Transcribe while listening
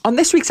On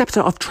this week's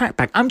episode of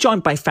Trackback, I'm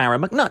joined by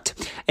Farrah McNutt,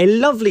 a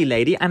lovely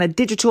lady and a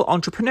digital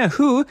entrepreneur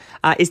who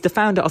is the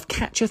founder of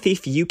Catch a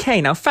Thief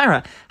UK. Now,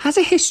 Farrah has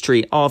a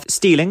history of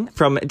stealing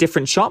from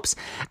different shops,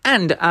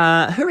 and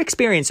her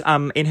experience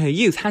in her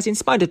youth has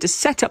inspired her to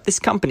set up this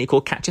company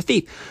called Catch a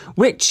Thief,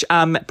 which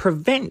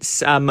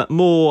prevents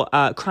more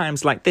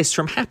crimes like this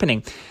from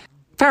happening.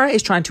 Farrah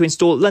is trying to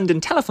install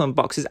London telephone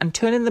boxes and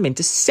turning them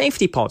into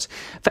safety pods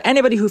for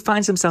anybody who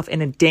finds himself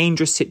in a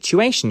dangerous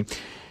situation.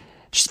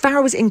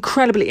 Farrah was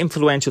incredibly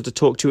influential to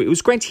talk to. It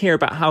was great to hear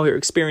about how her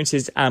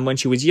experiences when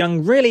she was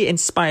young really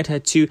inspired her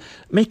to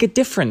make a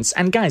difference.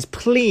 And guys,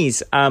 please,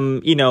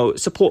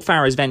 support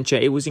Farrah's venture.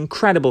 It was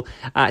incredible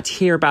to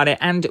hear about it,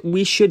 and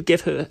we should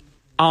give her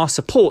our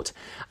support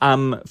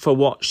for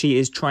what she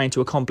is trying to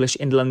accomplish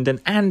in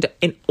London and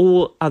in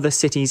all other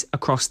cities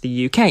across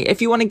the UK.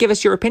 If you want to give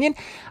us your opinion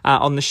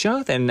on the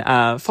show, then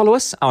follow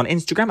us on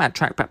Instagram at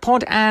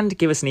TrackbackPod and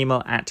give us an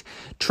email at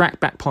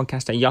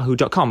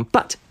trackbackpodcast@yahoo.com.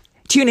 But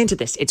tune into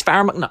this. It's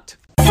Farrah McNutt.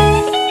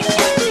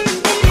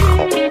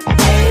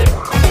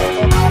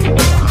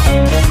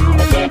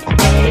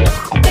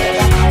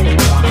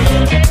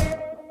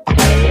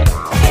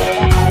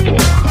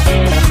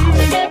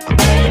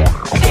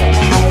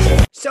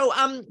 So,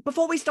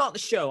 before we start the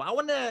show, I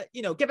want to,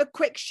 give a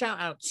quick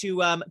shout out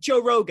to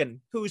Joe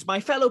Rogan, who's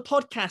my fellow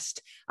podcast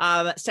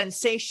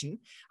sensation.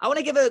 I want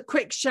to give a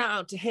quick shout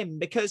out to him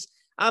because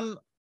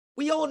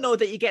we all know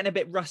that you're getting a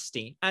bit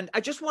rusty. And I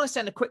just want to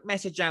send a quick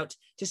message out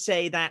to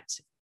say that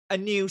a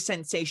new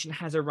sensation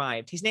has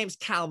arrived. His name's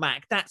Cal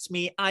Mack. That's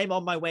me. I'm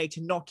on my way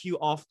to knock you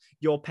off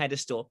your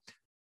pedestal.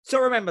 So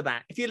remember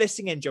that if you're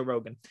listening in, Joe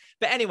Rogan.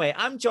 But anyway,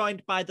 I'm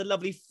joined by the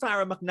lovely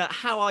Farrah McNutt.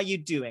 How are you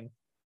doing?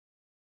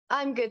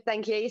 I'm good,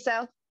 thank you.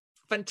 Yourself?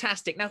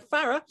 Fantastic. Now,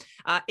 Farrah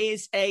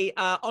is a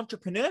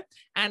entrepreneur,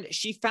 and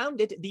she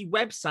founded the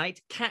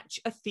website Catch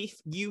a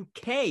Thief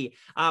UK,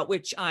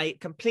 which I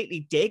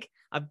completely dig.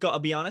 I've got to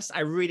be honest, I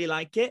really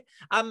like it.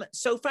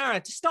 So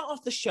Farrah, to start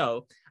off the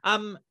show, I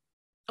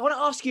want to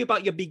ask you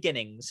about your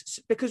beginnings,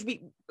 because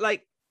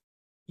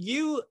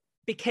you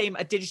became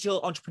a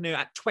digital entrepreneur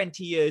at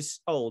 20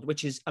 years old,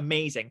 which is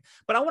amazing.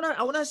 But I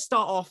want to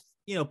start off,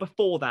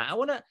 before that. I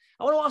want to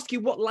ask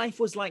you what life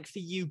was like for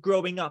you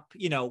growing up,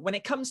 when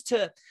it comes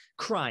to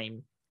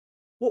crime.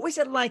 What was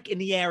it like in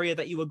the area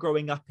that you were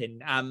growing up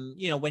in,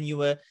 when you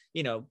were,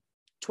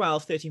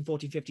 12, 13,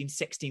 14, 15,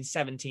 16,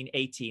 17,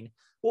 18?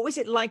 What was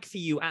it like for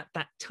you at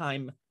that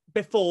time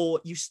before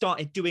you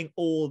started doing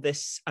all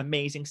this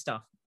amazing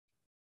stuff?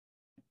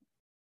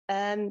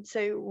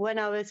 So when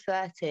I was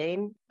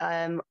 13,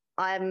 I'm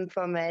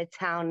from a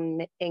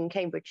town in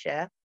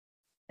Cambridgeshire.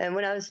 And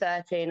when I was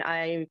 13,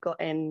 I got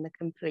in the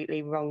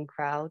completely wrong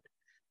crowd.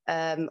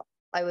 I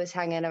was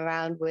hanging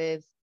around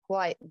with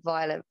quite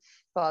violent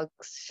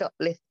thugs,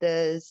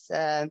 shoplifters.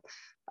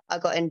 I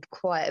got in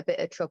quite a bit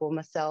of trouble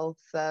myself,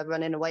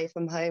 running away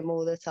from home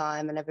all the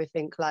time and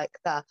everything like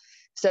that.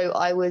 So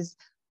I was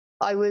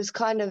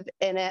kind of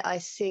in it. I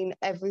seen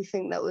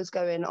everything that was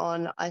going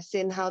on. I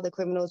seen how the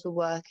criminals were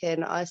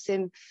working. I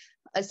seen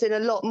a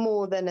lot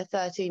more than a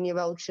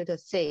 13-year-old should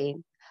have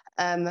seen.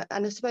 And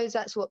I suppose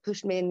that's what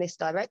pushed me in this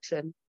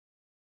direction.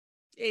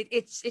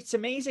 It's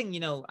amazing,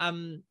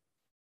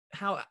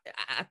 how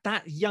at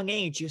that young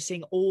age you're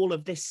seeing all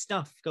of this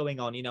stuff going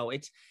on.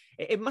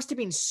 It must have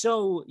been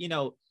so,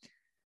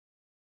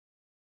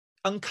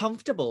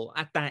 uncomfortable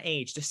at that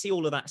age to see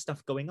all of that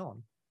stuff going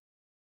on.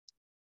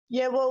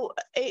 Yeah, well,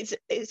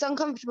 it's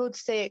uncomfortable to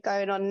see it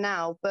going on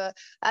now, but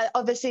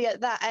obviously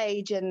at that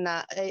age and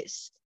that,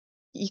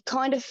 you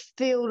kind of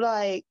feel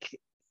like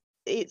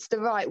it's the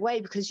right way,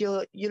 because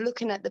you're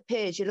looking at the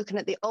peers, you're looking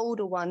at the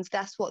older ones.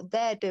 That's what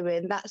they're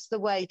doing, that's the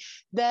way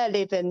they're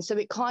living. So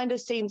it kind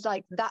of seems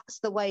like that's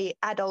the way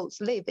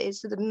adults live. It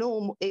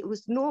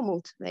was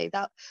normal to me.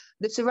 That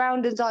the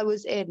surroundings I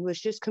was in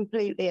was just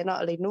completely and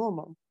utterly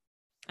normal.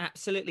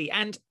 Absolutely.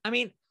 And I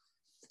mean,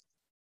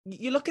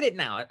 you look at it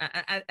now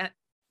at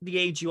the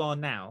age you are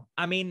now.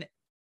 I mean,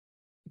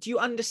 do you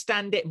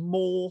understand it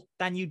more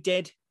than you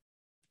did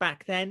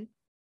back then?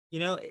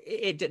 Do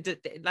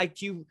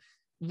you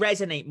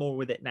resonate more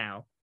with it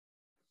now?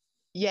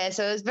 Yeah,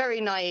 so I was very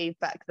naive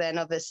back then.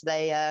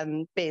 Obviously,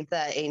 being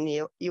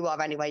 13, you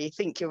are anyway. You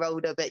think you're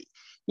older, but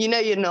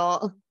you're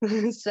not.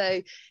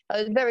 So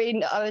I was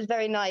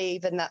very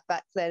naive in that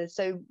back then.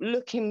 So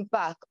looking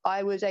back,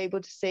 I was able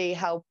to see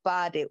how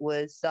bad it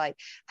was. Like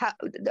how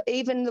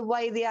even the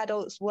way the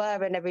adults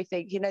were and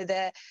everything.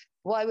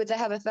 Why would they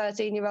have a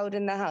 13-year-old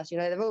in their house?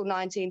 They're all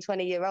 19,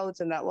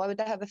 20-year-olds and that. Why would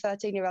they have a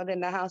 13-year-old in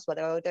their house while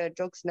they're all doing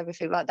drugs and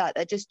everything like that?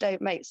 They just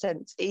don't make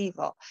sense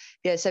either.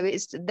 Yeah, so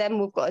it's them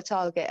we've got to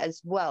target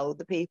as well,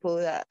 the people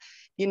that,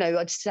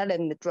 are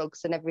selling the drugs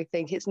and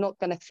everything. It's not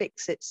going to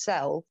fix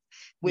itself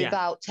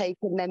without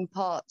taking them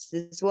parts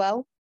as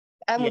well.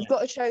 And we've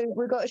got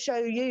to show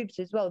youths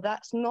as well.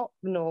 That's not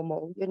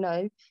normal,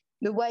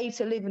 the way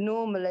to live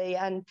normally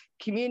and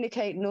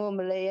communicate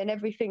normally and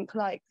everything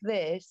like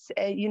this,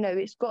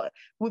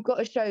 we've got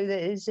to show that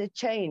there's a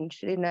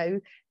change,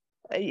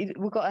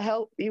 we've got to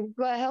help. You've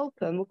got to help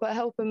them. We've got to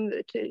help them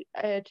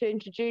to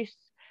introduce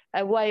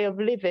a way of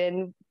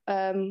living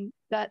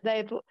that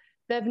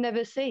they've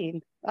never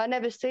seen. I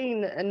never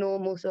seen a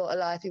normal sort of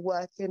life. You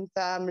work in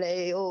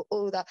family, or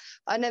all that.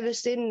 I never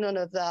seen none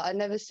of that. I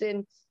never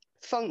seen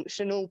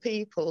functional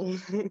people.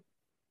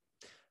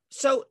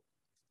 So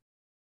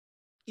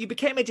you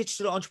became a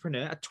digital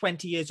entrepreneur at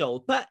 20 years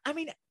old. But I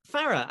mean,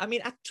 Farrah, I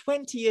mean, at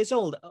 20 years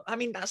old, I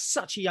mean, that's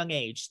such a young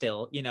age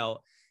still, you know,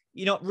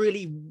 you're not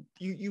really,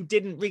 you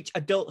didn't reach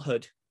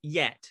adulthood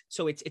yet.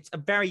 So it's a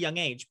very young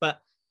age.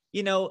 But,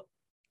 you know,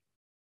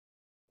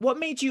 what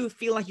made you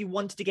feel like you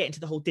wanted to get into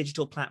the whole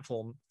digital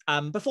platform?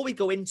 Before we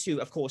go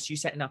into, of course, you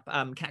setting up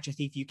Catch a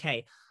Thief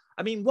UK,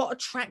 I mean, what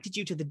attracted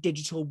you to the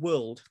digital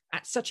world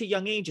at such a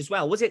young age as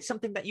well? Was it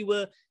something that you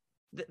were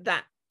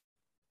that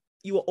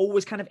you were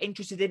always kind of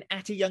interested in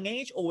at a young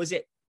age, or was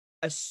it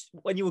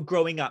when you were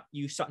growing up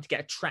you started to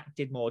get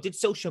attracted more? Did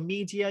social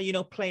media, you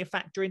know, play a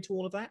factor into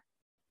all of that?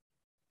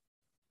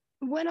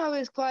 When I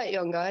was quite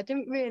younger, I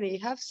didn't really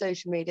have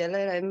social media.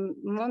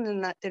 Mum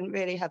and that didn't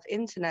really have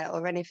internet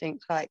or anything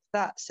like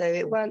that. So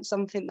it weren't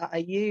something that I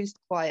used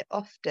quite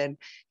often.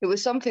 It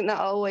was something that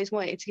I always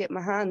wanted to get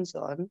my hands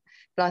on.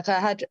 Like I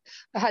had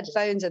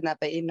phones and that,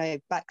 but you know,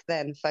 back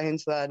then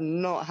phones were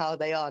not how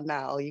they are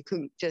now. You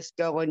couldn't just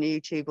go on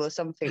YouTube or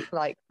something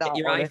like that. Get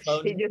your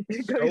iPhone, it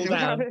just scroll goes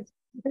down. around.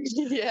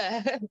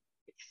 Yeah.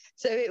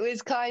 So it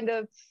was kind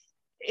of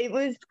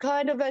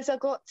as I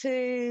got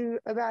to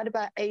around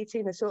about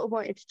 18, I sort of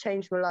wanted to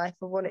change my life.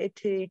 I wanted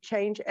to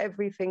change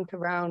everything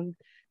around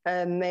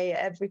me,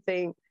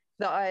 everything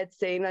that I had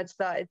seen. I'd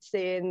started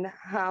seeing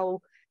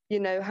how,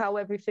 you know, how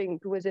everything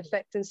was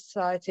affecting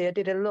society. I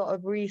did a lot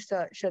of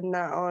research on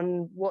that,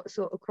 on what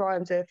sort of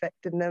crimes are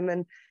affecting them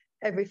and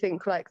everything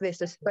like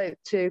this. I spoke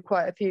to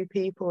quite a few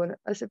people, and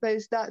I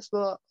suppose that's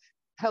what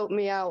helped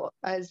me out,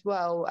 as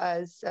well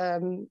as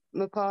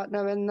my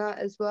partner and that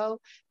as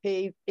well.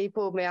 He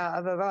pulled me out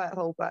of a right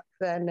hole back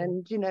then,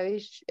 and you know,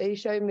 he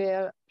showed me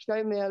a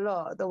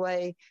lot, the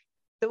way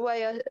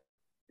I,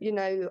 you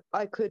know,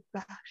 I could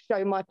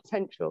show my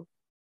potential.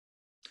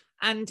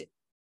 And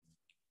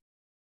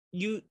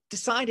you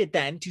decided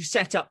then to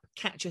set up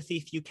Catch a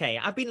Thief UK.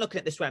 I've been looking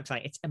at this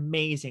website. It's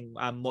amazing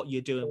what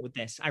you're doing with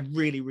this. I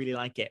really, really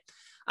like it.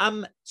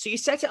 So you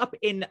set it up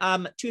in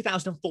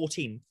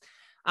 2014.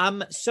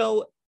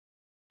 So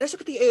let's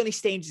look at the early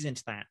stages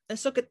into that.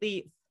 Let's look at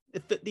the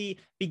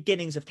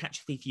beginnings of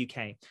Catch a Thief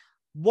UK.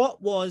 What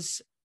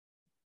was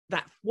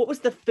that? What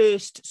was the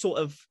first sort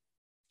of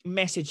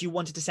message you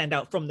wanted to send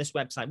out from this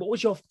website? What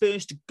was your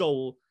first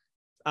goal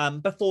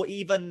before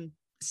even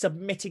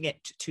submitting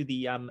it to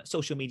the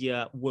social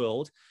media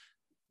world?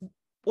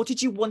 What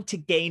did you want to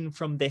gain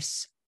from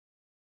this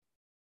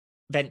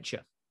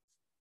venture?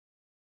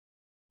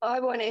 I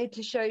wanted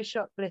to show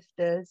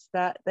shoplifters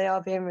that they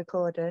are being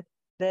recorded.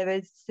 There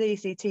is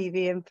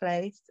CCTV in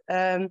place.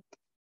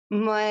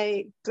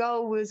 My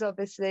goal was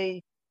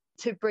obviously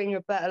to bring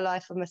a better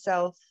life for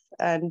myself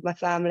and my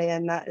family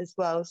and that as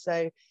well.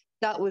 So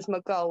that was my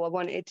goal. I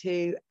wanted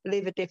to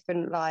live a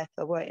different life.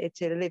 I wanted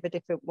to live a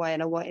different way,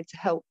 and I wanted to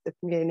help the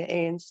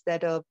community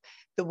instead of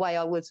the way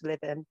I was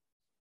living.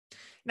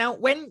 Now,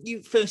 when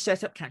you first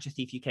set up Catch a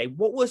Thief UK,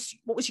 what was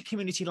your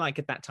community like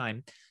at that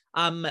time?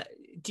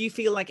 Do you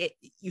feel like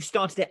you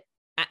started it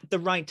at the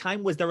right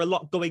time? Was there a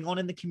lot going on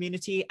in the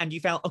community, and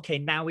you felt, okay,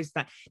 now is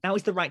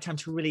the right time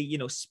to really, you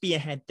know,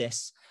 spearhead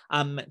this,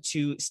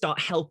 to start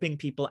helping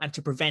people and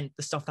to prevent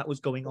the stuff that was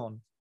going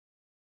on?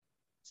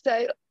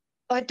 So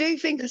I do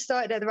think I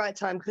started at the right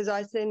time, because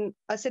I seen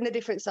a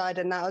different side,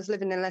 and that I was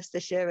living in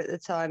Leicestershire at the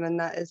time and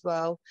that as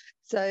well.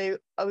 So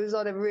I was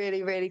on a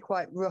really, really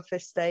quite rough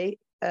estate.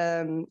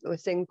 We're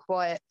seeing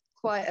quite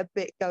a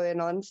bit going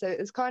on. So it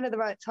was kind of the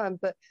right time.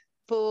 But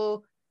for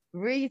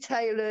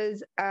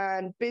retailers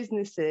and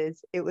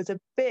businesses, it was a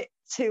bit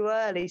too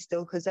early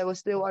still, because they were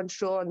still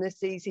unsure on the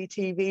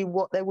CCTV,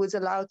 what they was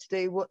allowed to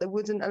do, what they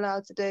wasn't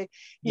allowed to do.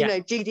 You know,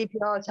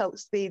 GDPR has helped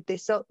speed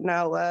this up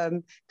now,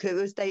 because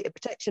it was Data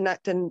Protection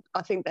Act, and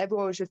I think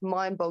everyone was just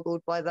mind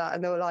boggled by that,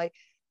 and they were like,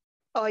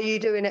 are you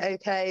doing it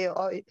okay?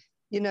 Or,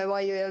 you know,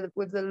 are you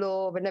with the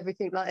law and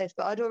everything like this?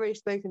 But I'd already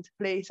spoken to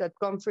police. I'd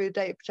gone through the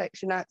Data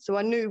Protection Act, so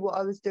I knew what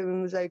I was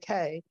doing was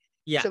okay.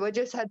 Yeah. So I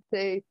just had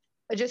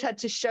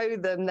to show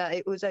them that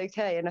it was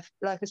okay. And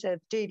like I said,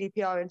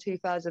 GDPR in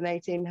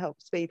 2018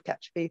 helped speed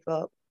Catch a Thief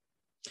up.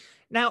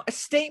 Now, a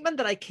statement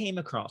that I came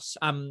across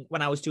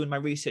when I was doing my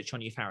research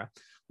on you, Farrah,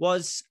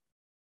 was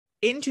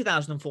in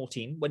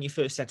 2014, when you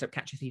first set up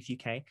Catch a Thief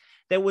UK,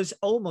 there was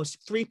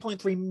almost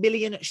 3.3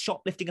 million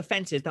shoplifting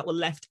offences that were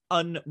left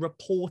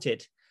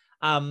unreported.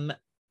 How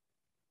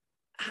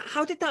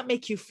did that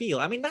make you feel?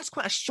 I mean, that's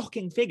quite a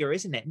shocking figure,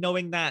 isn't it?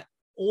 Knowing that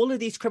all of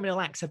these criminal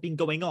acts have been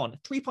going on.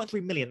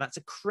 3.3 million, that's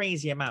a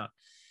crazy amount.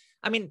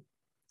 I mean,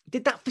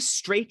 did that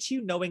frustrate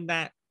you, knowing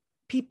that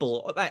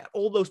people, like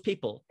all those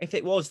people, if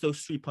it was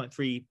those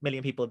 3.3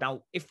 million people,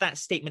 now, if that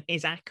statement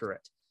is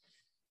accurate,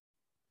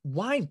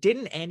 why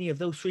didn't any of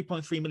those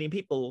 3.3 million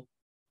people,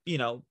 you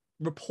know,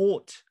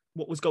 report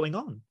what was going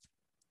on?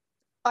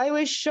 I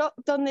was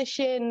shocked on the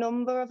sheer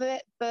number of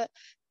it, but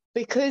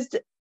because,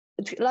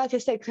 like I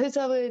said, because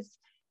I was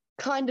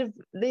kind of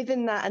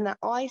living that, and that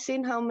I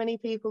seen how many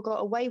people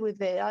got away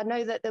with it. I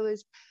know that there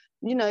was,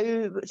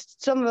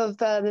 some of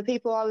the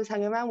people I was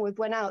hanging around with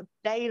went out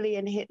daily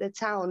and hit the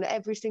town.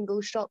 Every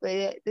single shop,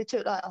 they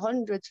took like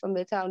hundreds from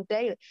the town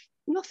daily.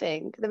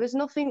 Nothing. There was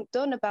nothing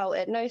done about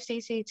it. No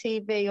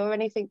CCTV or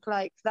anything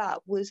like that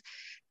was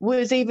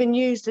even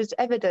used as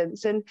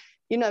evidence. And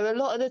a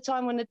lot of the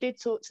time when I did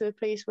talk to the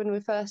police when we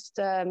first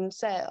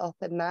set it up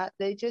and that,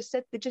 they just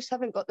said they just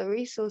haven't got the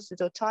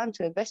resources or time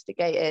to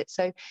investigate it.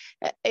 So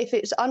if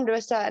it's under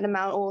a certain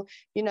amount,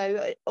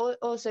 or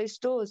also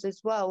stores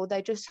as well,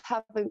 they just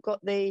haven't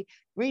got the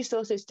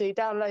resources to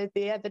download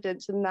the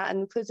evidence and that.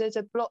 And because there's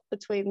a block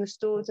between the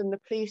stores and the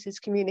police's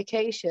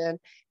communication,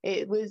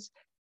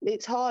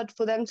 it's hard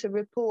for them to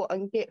report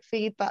and get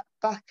feedback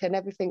back and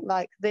everything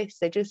like this.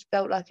 They just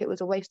felt like it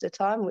was a waste of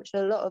time, which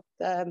a lot of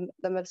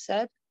them have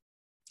said.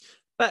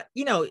 But,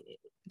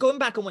 going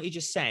back on what you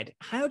just said,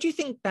 how do you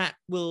think that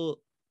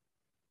will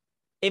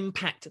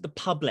impact the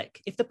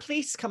public? If the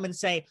police come and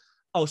say,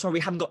 oh, sorry, we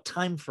haven't got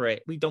time for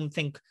it, we don't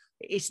think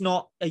it's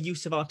not a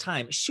use of our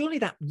time, surely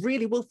that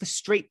really will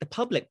frustrate the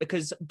public,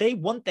 because they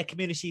want their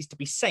communities to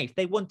be safe.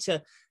 They want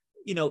to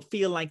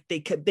feel like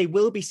they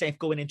will be safe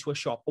going into a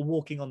shop or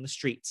walking on the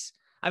streets.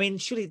 I mean,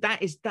 surely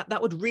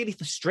that would really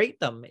frustrate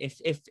them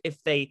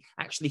if they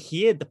actually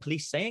hear the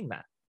police saying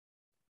that.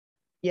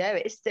 Yeah,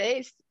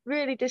 it's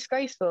really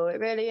disgraceful.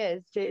 It really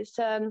is. It's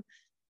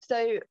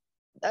so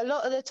a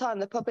lot of the time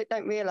the public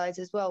don't realise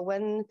as well,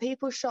 when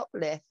people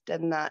shoplift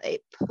and that,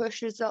 it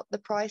pushes up the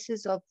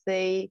prices of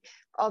the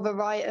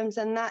other items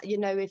and that.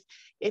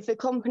 If a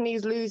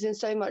company's losing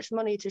so much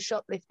money to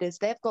shoplifters,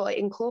 they've got to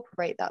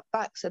incorporate that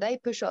back, so they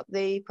push up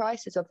the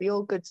prices of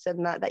your goods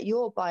and that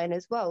you're buying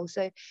as well.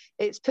 So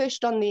it's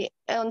pushed onto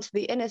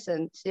the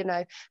innocent,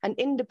 and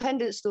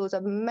independent stores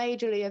are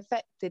majorly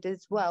affected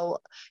as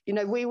well.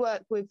 We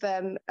work with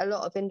a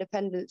lot of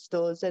independent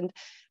stores, and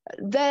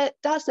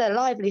that's their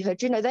livelihood.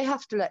 They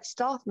have to let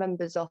staff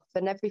members off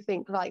and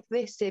everything like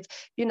this. If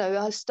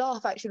our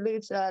staff actually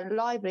lose their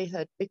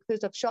livelihood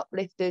because of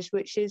shoplifters,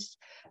 which is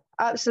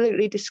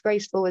absolutely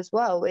disgraceful as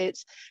well.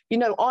 It's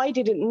I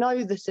didn't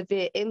know the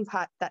severe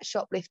impact that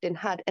shoplifting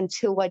had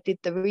until I did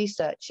the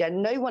research,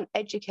 and no one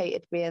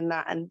educated me in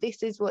that. And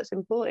this is what's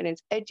important,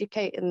 is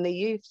educating the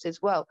youths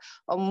as well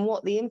on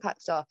what the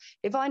impacts are.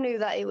 If I knew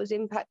that it was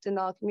impacting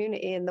our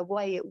community in the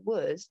way it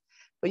was,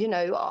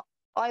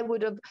 I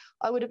would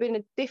have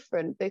been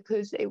different,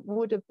 because it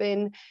would have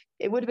been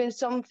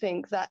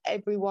something that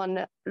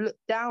everyone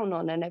looked down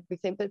on and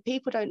everything. But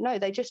people don't know.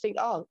 They just think,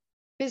 oh,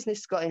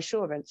 business got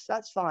insurance,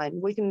 that's fine.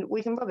 We can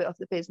rub it off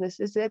the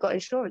businesses. They've got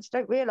insurance.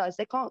 Don't realise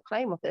they can't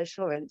claim off their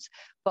insurance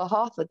for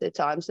half of the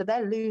time. So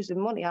they're losing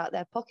money out of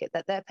their pocket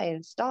that they're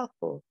paying staff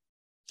for.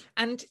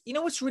 And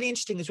what's really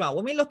interesting as well,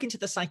 when we look into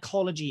the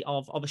psychology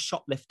of a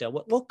shoplifter,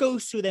 what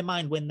goes through their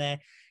mind when they're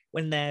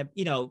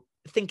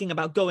thinking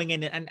about going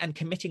in and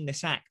committing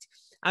this act.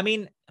 I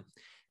mean,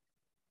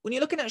 when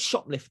you're looking at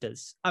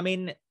shoplifters, I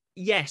mean,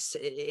 yes,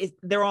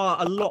 there are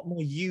a lot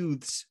more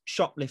youths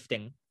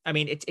shoplifting. I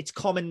mean, it's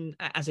common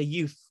as a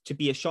youth to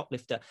be a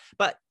shoplifter,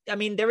 but I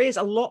mean, there is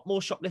a lot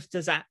more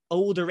shoplifters at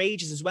older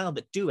ages as well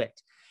that do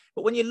it.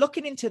 But when you're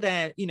looking into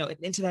their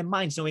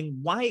minds, knowing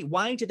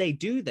why do they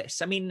do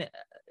this? I mean,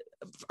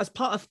 as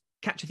part of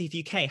Catch a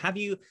Thief UK, have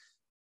you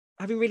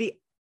really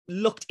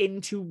looked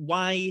into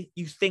why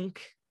you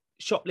think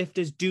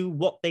shoplifters do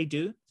what they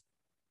do?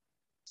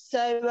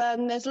 So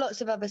there's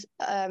lots of other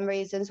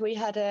reasons. We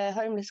had a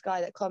homeless guy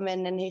that come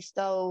in and he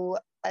stole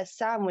a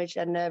sandwich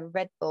and a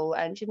Red Bull,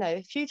 and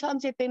a few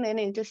times he'd been in,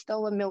 he just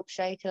stole a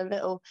milkshake, a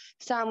little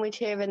sandwich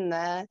here and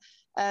there.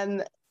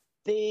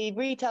 The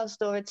retail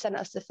store had sent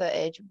us the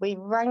footage. We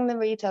rang the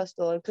retail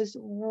store, because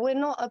we're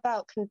not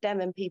about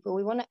condemning people.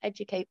 We want to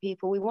educate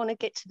people. We want to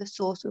get to the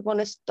source. We want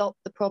to stop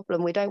the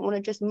problem. We don't want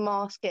to just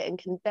mask it and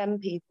condemn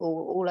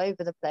people all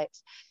over the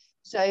place.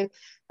 So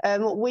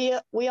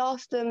we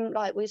asked them,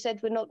 like we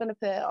said, we're not going to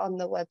put it on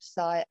the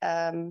website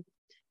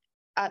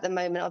at the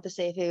moment.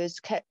 Obviously, if he was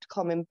kept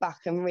coming back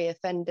and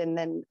reoffending,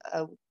 then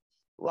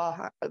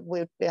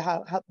we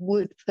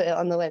would put it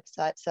on the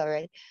website,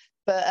 sorry.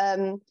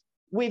 But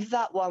with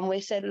that one, we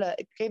said, look,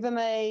 give them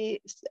a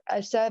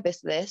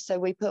service list. So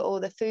we put all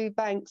the food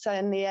banks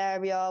in the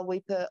area. We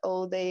put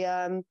all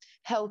the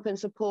help and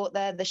support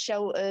there, the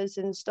shelters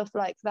and stuff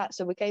like that.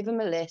 So we gave them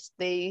a list.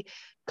 The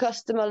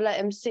customer let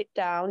him sit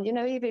down.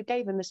 Even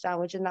gave him the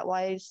sandwich, and that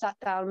way he sat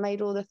down, made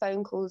all the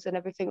phone calls and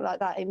everything like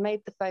that. He made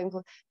the phone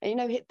call. And,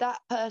 that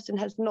person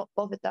has not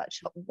bothered that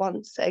shop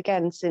once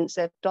again since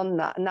they've done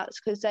that. And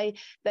that's because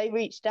they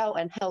reached out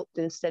and helped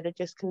instead of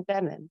just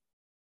condemning.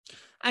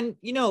 And,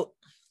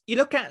 you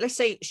look at, let's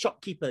say,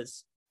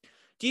 shopkeepers.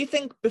 Do you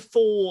think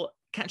before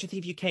Catch a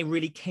Thief UK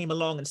really came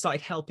along and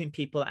started helping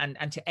people and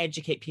to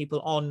educate people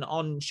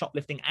on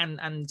shoplifting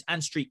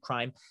and street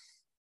crime,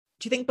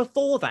 do you think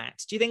before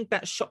that,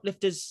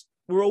 shoplifters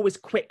were always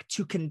quick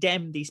to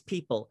condemn these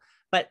people?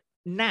 But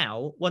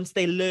now, once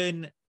they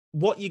learn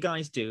what you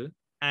guys do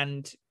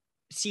and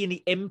seeing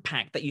the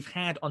impact that you've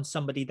had on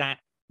somebody that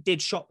did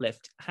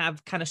shoplift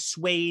have kind of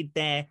swayed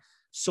their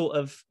sort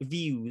of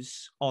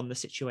views on the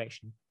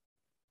situation?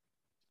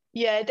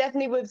 Yeah,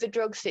 definitely with the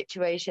drug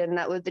situation,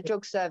 that with the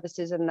drug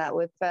services and that,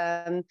 we've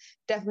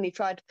definitely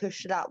tried to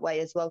push that way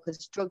as well,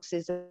 because drugs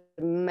is a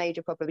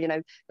major problem. You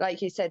know,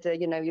 like you said,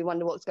 you know, you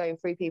wonder what's going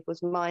through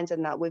people's minds,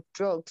 and that with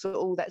drugs,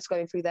 all that's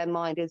going through their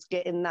mind is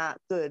getting that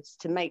goods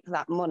to make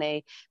that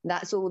money.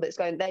 That's all that's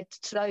going. They're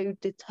so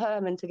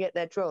determined to get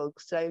their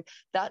drugs, so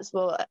that's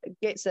what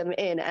gets them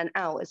in and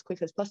out as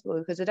quick as possible,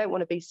 because they don't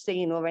want to be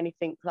seen or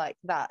anything like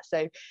that.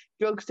 So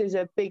drugs is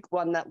a big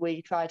one that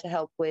we try to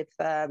help with.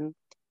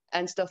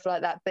 And stuff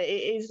like that, but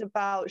it is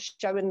about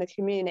showing the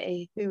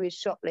community who is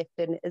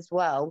shoplifting as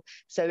well,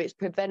 so it's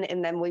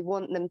preventing them. We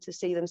want them to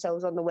see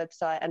themselves on the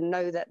website and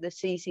know that the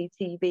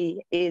CCTV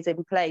is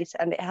in place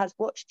and it has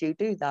watched you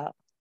do that.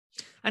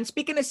 And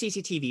speaking of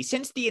CCTV,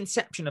 since the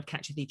inception of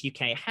Catch a Thief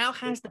UK, how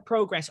has the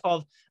progress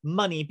of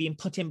money being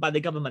put in by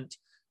the government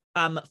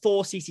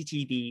for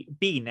CCTV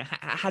been?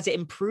 Has it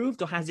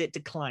improved or has it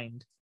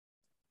declined?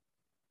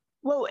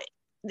 Well,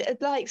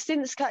 like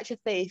since Catch a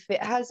Thief,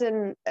 it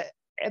hasn't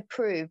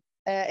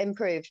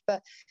improved,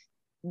 but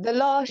the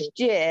last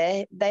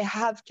year they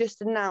have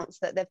just announced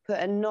that they've put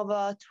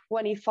another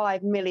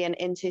 25 million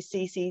into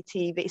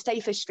CCTV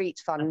Safer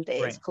Streets Fund,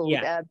 it's called.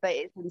 Yeah. But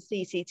it's in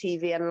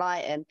CCTV and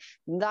lighting.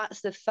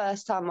 That's the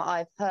first time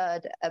I've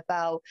heard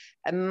about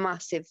a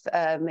massive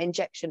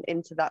injection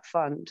into that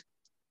fund.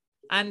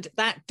 And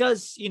that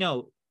does, you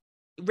know,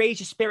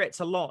 raise your spirits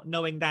a lot,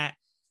 knowing that,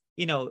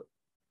 you know,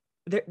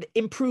 the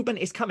improvement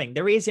is coming.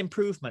 There is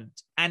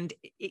improvement. And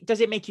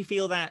does it make you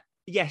feel that,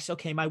 yes,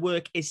 okay, my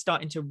work is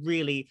starting to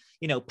really,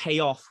 you know, pay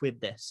off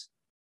with this?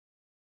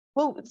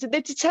 Well, the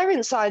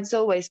deterrent side's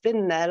always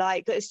been there.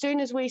 Like, as soon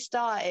as we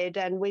started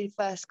and we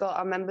first got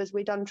our members,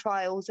 we done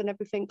trials and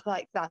everything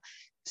like that.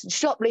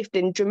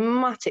 Shoplifting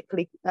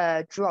dramatically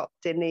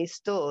dropped in these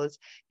stores.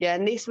 Yeah,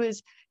 and this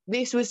was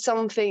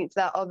something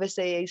that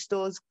obviously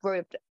stores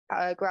grabbed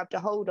a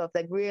hold of.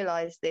 They'd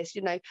realised this.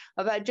 You know,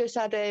 I've just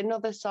had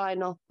another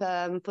sign off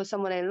for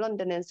someone in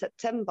London in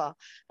September,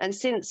 and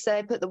since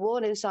they put the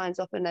warning signs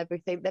up and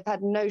everything, they've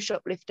had no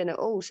shoplifting at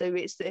all. So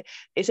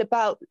it's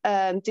about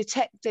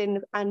detecting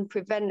and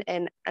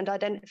preventing and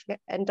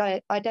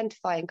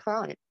identifying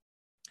crime.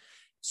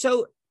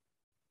 So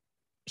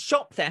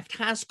shop theft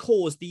has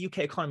caused the UK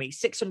economy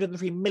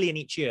 603 million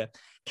each year.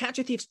 Catch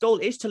a Thief's goal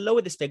is to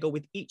lower this figure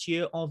with each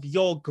year of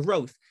your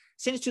growth.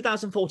 Since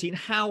 2014,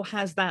 how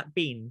has that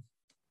been?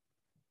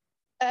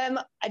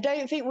 I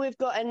don't think we've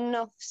got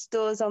enough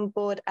stores on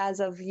board as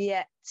of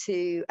yet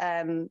to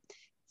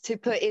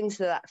put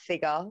into that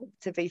figure,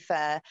 to be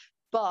fair.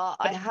 But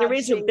I have there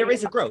is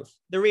a growth.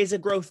 There is a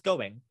growth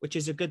going, which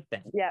is a good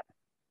thing.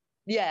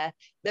 Yeah,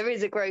 there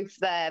is a growth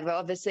there, but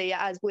obviously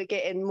as we're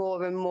getting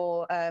more and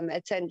more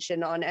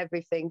attention on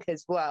everything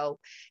as well,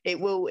 it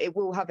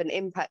will have an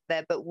impact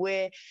there. But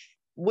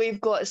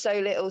we've got so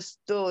little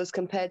stores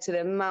compared to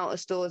the amount of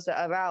stores that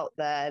are out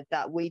there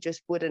that we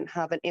just wouldn't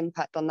have an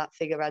impact on that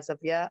figure as of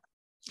yet.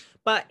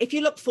 But if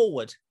you look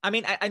forward, I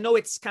mean, I know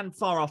it's kind of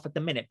far off at the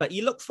minute, but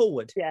you look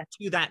forward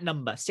to that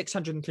number,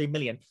 603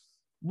 million.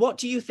 What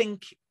do you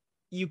think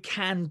you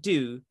can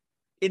do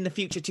in the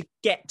future to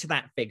get to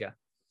that figure?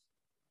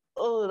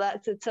 Oh,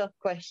 that's a tough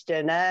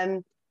question.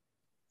 Well,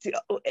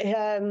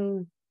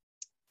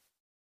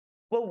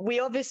 we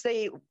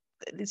obviously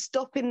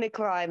stopping the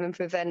crime and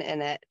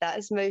preventing it,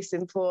 that's most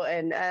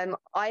important.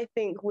 I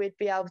think we'd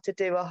be able to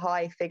do a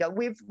high figure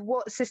with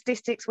what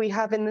statistics we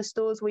have in the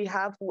stores. We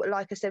have,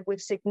 like I said,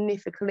 we've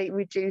significantly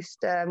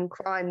reduced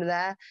crime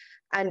there,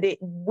 and it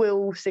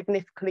will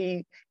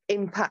significantly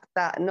impact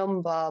that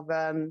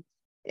number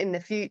in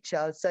the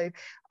future. So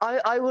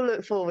I will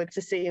look forward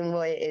to seeing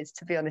what it is,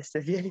 to be honest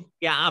with you.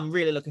 Yeah, I'm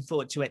really looking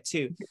forward to it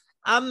too.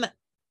 I'm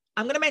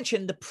going to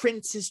mention the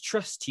Prince's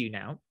Trust to you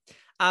now,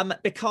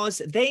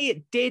 because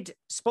they did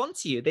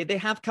sponsor you. They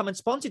have come and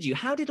sponsored you.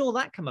 How did all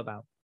that come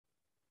about?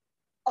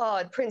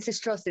 Oh, Prince's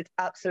Trust is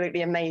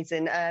absolutely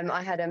amazing.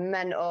 I had a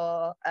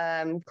mentor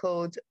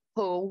called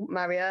Paul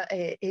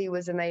Marriott. He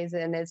was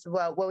amazing as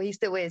well. Well, he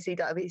still is. He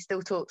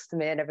still talks to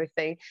me and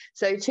everything.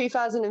 So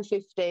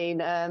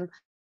 2015,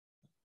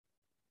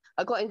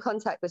 I got in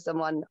contact with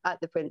someone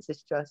at the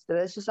Prince's Trust, and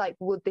it's just like,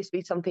 would this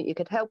be something you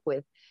could help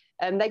with?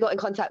 They got in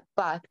contact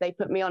back. They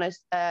put me on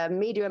a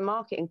media and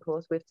marketing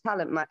course with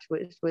Talent Match,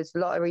 which was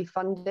lottery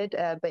funded,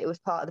 but it was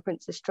part of the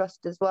Prince's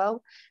Trust as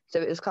well.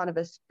 So it was kind of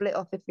a split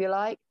off, if you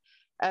like.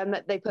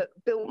 They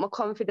built my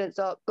confidence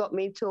up, got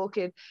me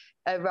talking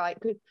right.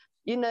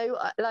 You know,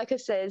 like I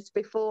said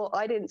before,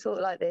 I didn't talk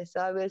like this.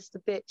 I was a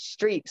bit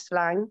street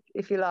slang,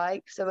 if you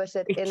like. So I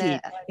said in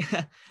it.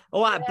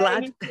 All right,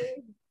 Blad.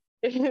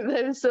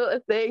 Those sort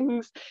of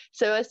things.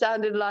 So I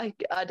sounded like,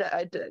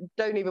 I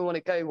don't even want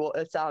to go what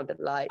I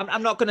sounded like.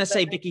 I'm not going to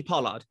say Vicky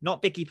Pollard,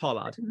 not Vicky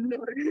Pollard.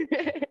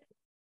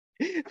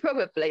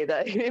 Probably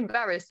though,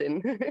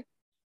 embarrassing.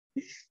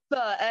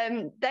 But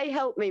they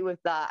helped me with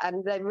that,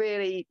 and they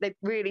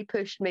really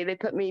pushed me. They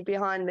put me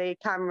behind the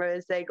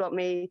cameras. They got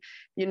me,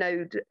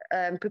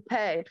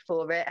 prepared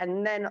for it.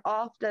 And then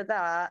after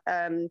that,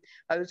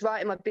 I was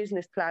writing my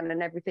business plan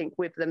and everything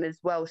with them as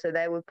well. So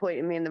they were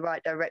pointing me in the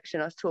right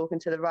direction. I was talking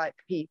to the right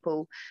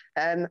people.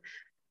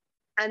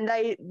 And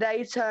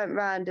they turned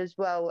around as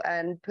well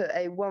and put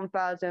a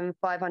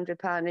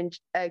 £1,500 in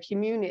a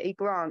community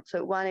grant. So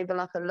it wasn't even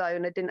like a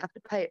loan. I didn't have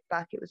to pay it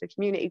back. It was a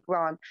community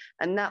grant.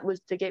 And that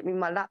was to get me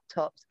my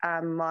laptops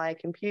and my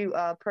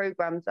computer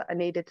programs that I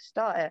needed to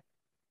start it.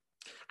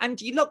 And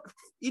you look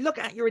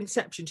at your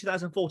inception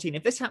 2014.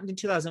 If this happened in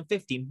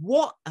 2015,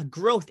 what a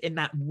growth in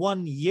that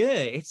 1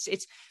 year. It's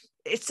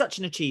such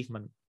an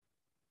achievement.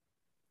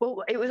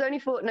 Well, it was only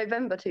for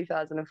November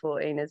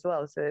 2014 as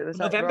well, so it was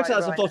like November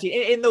 2014.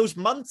 Right. In those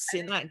months,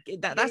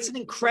 that's an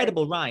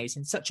incredible rise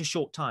in such a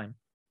short time.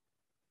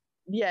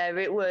 Yeah,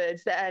 it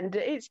was, and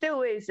it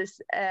still is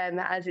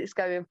as it's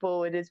going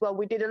forward as well.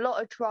 We did a lot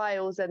of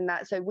trials and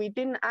that, so we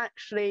didn't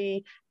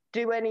actually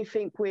do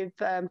anything with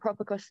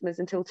proper customers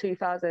until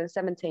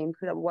 2017.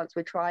 Once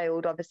we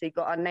trialed, obviously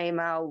got our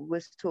name out,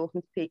 was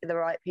talking to the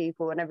right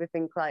people and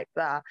everything like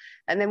that,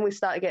 and then we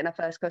started getting our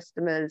first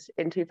customers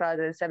in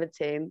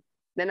 2017.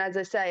 Then, as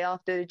I say,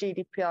 after the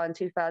GDPR in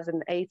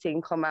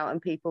 2018 come out and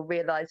people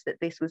realised that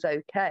this was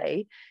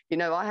okay,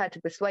 I had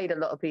to persuade a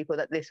lot of people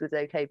that this was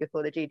okay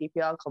before the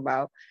GDPR come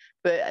out.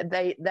 But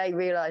they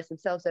realised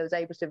themselves, they was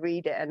able to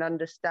read it and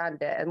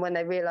understand it. And when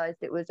they realised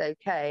it was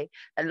okay,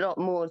 a lot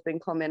more has been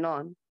coming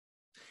on.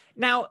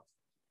 Now,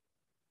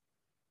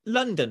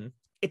 London,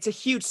 it's a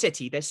huge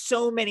city. There's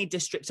so many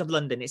districts of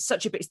London. It's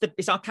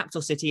it's our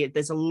capital city.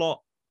 There's a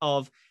lot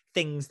of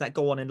things that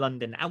go on in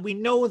London. And we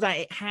know that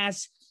it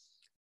has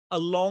a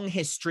long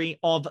history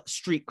of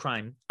street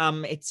crime.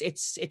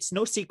 It's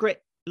no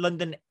secret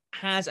London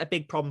has a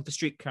big problem for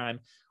street crime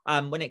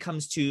when it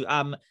comes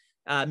to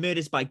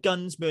murders by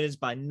guns, murders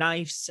by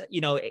knives.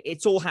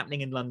 It's all happening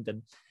in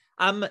London.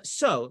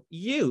 So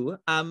you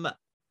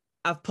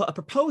have put a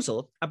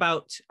proposal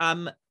about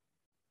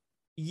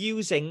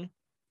using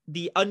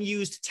the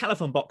unused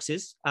telephone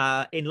boxes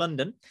in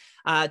London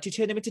to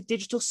turn them into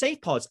digital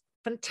safe pods.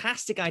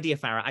 Fantastic idea,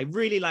 Farrah. I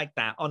really like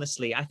that.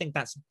 Honestly, I think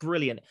that's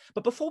brilliant.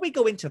 But before we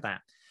go into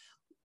that,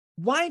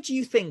 why do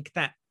you think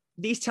that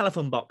these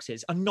telephone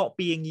boxes are not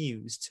being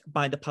used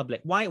by the public?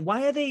 Why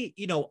are they,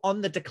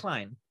 on the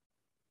decline?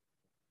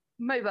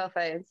 Mobile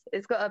phones.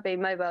 It's got to be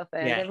mobile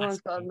phones. Yeah, everyone's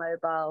got a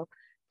mobile.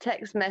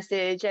 Text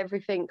message,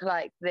 everything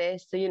like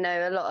this. So,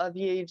 a lot of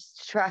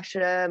youths trash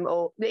them,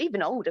 or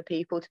even older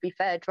people, to be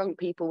fair, drunk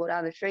people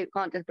down the street.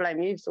 Can't just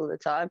blame youths all the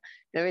time.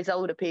 There is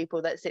older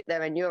people that sit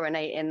there and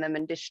urinate in them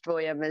and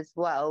destroy them as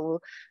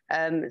well.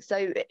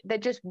 So they're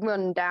just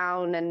run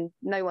down and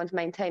no one's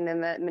maintaining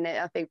them at the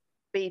minute. I think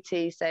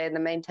BT saying the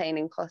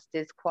maintaining cost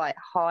is quite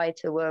high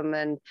to them,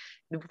 and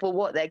for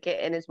what they're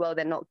getting as well,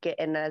 they're not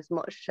getting as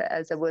much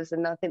as there was.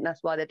 And I think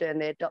that's why they're doing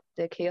the adopt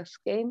a kiosk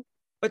scheme.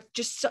 But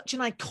just such an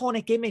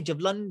iconic image of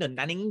London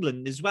and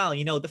England as well.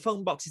 The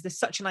phone boxes, there's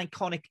such an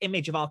iconic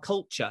image of our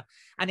culture.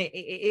 And it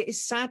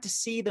is sad to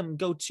see them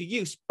go to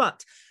use,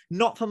 but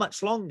not for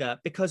much longer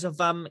because of,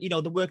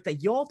 the work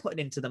that you're putting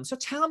into them. So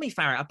tell me,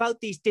 Farrah,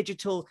 about these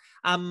digital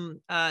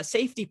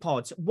safety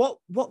pods. What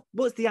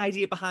was the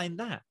idea behind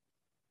that?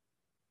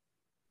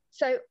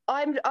 So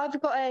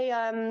I've got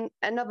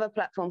another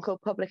platform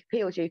called Public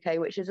Appeals UK,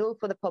 which is all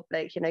for the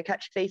public,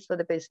 catch fees for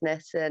the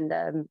business and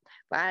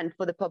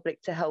for the public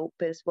to help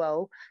as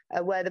well,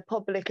 where the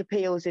public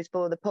appeals is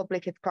for the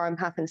public if crime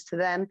happens to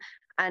them.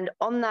 And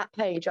on that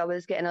page, I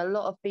was getting a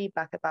lot of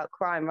feedback about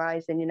crime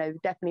rising,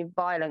 definitely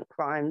violent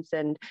crimes.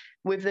 And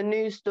with the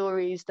news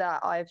stories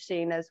that I've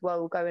seen as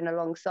well going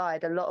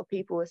alongside, a lot of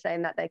people were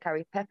saying that they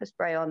carry pepper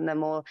spray on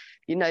them, or,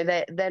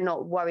 they're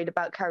not worried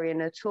about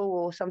carrying at all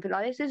or something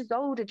like this. This is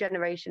older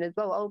generation as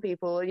well, old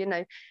people,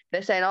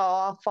 they're saying, oh,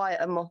 I'll fight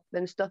them off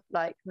and stuff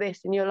like this.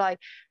 And you're like,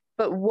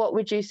 but what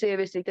would you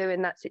seriously do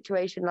in that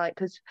situation? Like,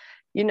 because,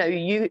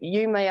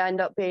 you may end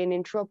up being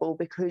in trouble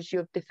because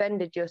you've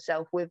defended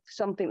yourself with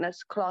something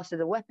that's classed as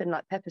a weapon,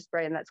 like pepper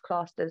spray, and that's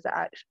classed as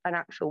an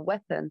actual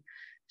weapon.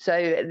 So,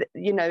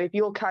 if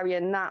you're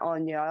carrying that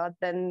on you,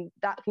 then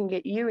that can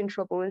get you in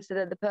trouble instead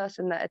of the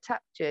person that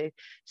attacked you.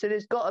 So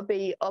there's got to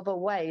be other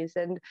ways.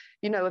 And,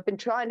 I've been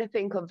trying to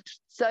think of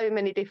so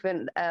many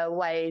different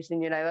ways.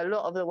 And, a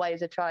lot of the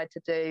ways I tried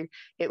to do,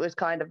 it was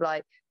kind of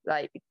like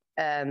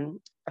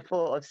I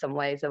thought of some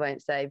ways, I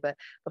won't say, but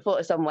I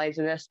thought of some ways,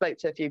 and I spoke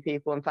to a few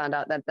people and found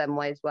out that them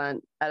ways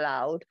weren't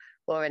allowed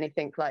or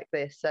anything like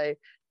this. So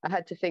I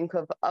had to think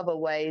of other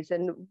ways.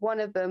 And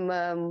one of them,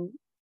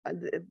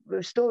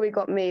 the story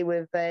got me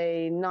with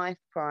a knife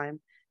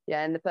crime.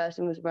 Yeah, and the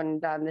person was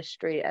running down the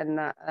street, and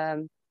that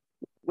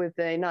with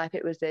the knife,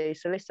 it was a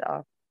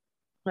solicitor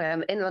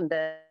in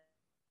London.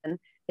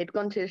 He'd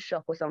gone to his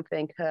shop or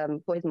something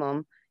for his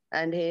mum,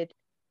 and he'd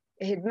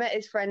met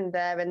his friend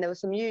there, and there were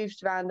some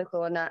youths around the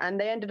corner, and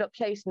they ended up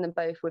chasing them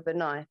both with a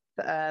knife,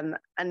 and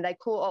they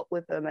caught up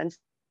with them and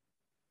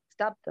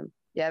stabbed them.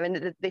 Yeah,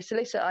 and the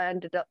solicitor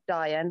ended up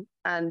dying,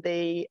 and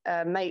the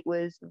mate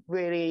was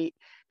really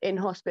in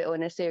hospital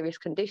in a serious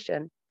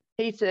condition.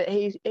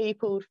 He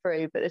pulled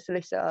through, but the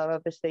solicitor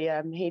obviously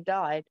he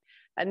died,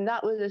 and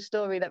that was a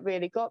story that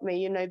really got me.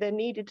 You know, there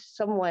needed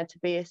somewhere to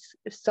be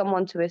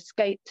someone to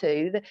escape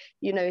to.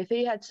 You know, if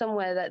he had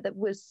somewhere that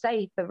was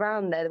safe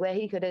around there where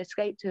he could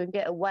escape to and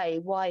get away,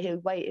 why he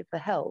waited for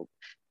help?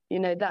 You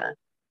know, that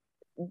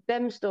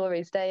them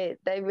stories, they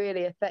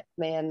really affect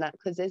me, and that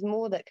because there's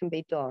more that can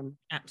be done.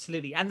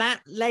 Absolutely. And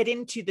that led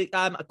into the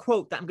a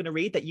quote that I'm going to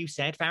read that you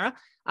said, Farrah.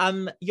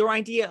 Your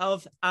idea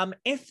of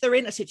if they're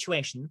in a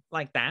situation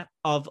like that,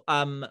 of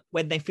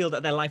when they feel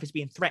that their life is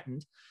being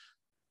threatened,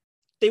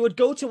 they would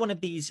go to one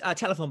of these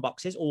telephone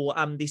boxes or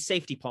the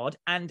safety pod,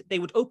 and they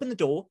would open the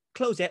door,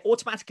 close it,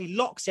 automatically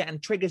locks it,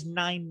 and triggers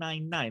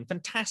 999.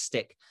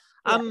 Fantastic.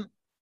 Yeah.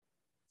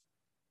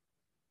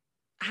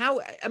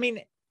 How, I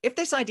mean, if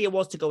this idea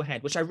was to go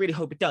ahead, which I really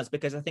hope it does,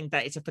 because I think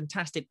that it's a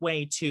fantastic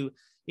way to,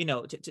 you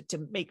know, to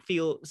make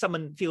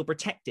someone feel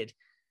protected.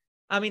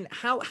 I mean,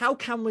 how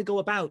can we go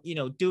about, you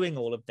know, doing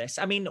all of this?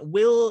 I mean,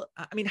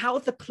 how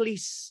have the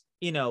police,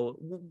 you know,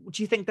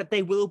 do you think that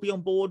they will be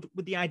on board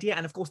with the idea,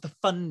 and of course the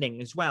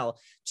funding as well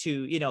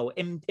to, you know,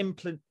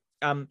 implement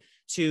to,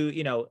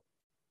 you know,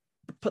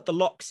 put the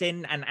locks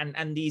in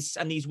and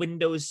these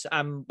windows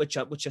which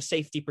are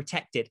safety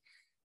protected?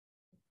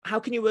 How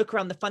can you work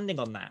around the funding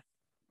on that?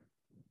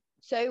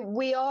 So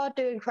we are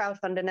doing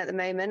crowdfunding at the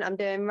moment. I'm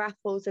doing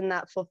raffles and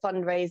that for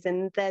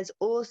fundraising. There's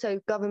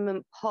also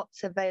government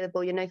pots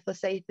available, you know, for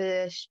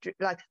safer,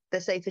 like the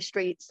safer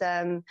streets,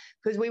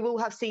 because we will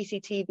have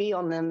CCTV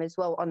on them as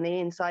well, on the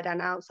inside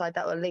and outside,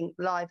 that will link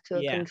live to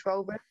a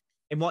control room.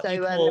 In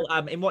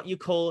what you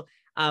call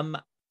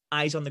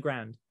eyes on the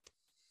ground.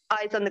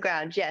 Eyes on the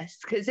ground, yes,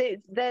 because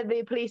they're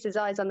the police's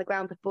eyes on the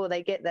ground before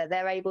they get there.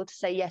 They're able to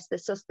say, yes, the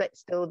suspect's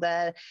still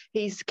there.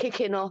 He's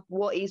kicking off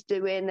what he's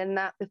doing and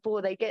that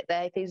before they get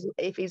there,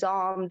 if he's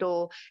armed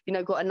or, you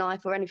know, got a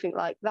knife or anything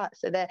like that.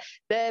 So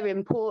they're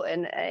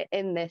important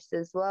in this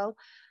as well.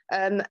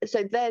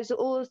 So there's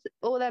all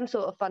them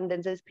sort of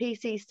fundings. There's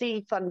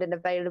PCC funding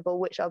available,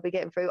 which I'll be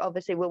getting through.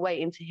 Obviously, we're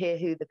waiting to hear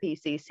who the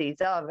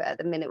PCCs are at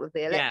the minute with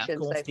the election. Yeah,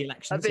 of course, so the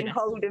elections, I've been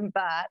holding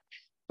back.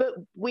 But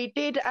we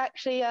did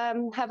actually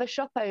have a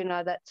shop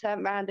owner that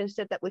turned around and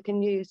said that we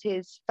can use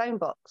his phone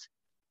box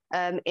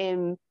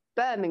in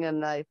Birmingham,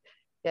 though.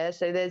 Yeah,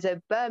 so there's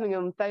a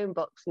Birmingham phone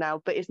box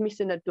now, but it's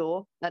missing a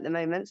door at the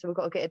moment. So we've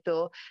got to get a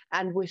door,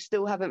 and we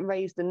still haven't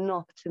raised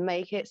enough to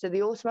make it. So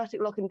the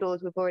automatic locking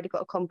doors, we've already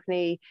got a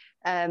company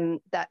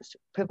that's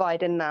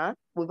providing that.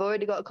 We've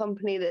already got a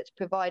company that's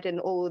providing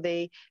all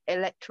the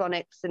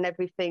electronics and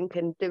everything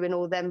and doing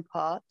all them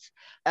parts.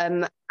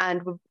 And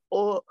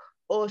we've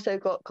also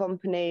got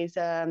companies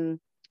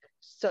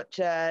such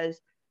as,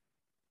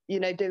 you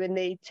know, doing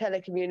the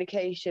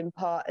telecommunication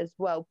part as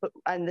well,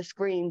 and the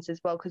screens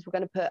as well, because we're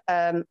going to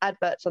put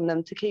adverts on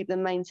them to keep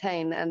them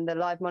maintained and the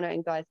live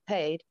monitoring guys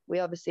paid.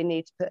 We obviously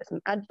need to put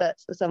some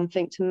adverts or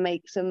something to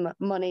make some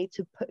money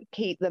to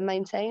keep them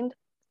maintained.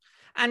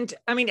 And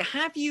I mean,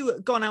 have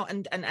you gone out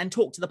and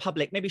talked to the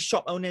public, maybe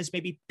shop owners,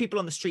 maybe people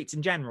on the streets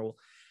in general?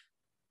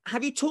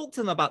 Have you talked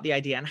to them about the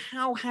idea, and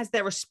how has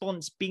their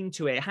response been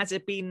to it? Has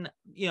it been,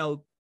 you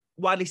know,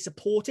 widely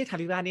supported? Have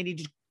you had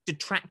any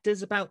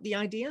detractors about the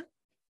idea?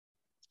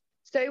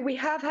 So we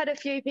have had a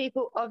few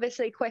people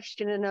obviously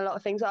questioning a lot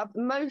of things.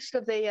 Most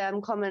of the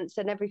comments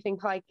and everything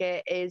I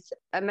get is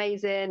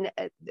amazing,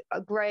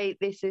 great.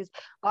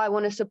 I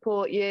want to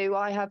support you.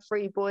 I have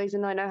 3 boys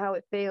and I know how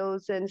it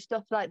feels and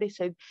stuff like this.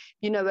 So,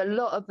 you know, a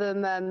lot of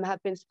them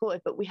have been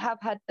supportive, but we have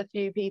had a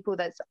few people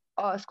that's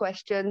asked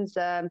questions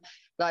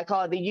like,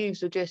 the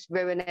youths will just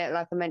ruin it,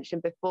 like I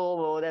mentioned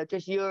before, or they'll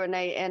just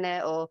urinate in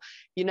it, or,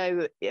 you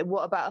know,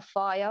 what about a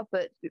fire?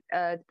 But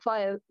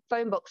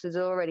phone boxes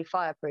are already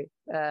fireproof.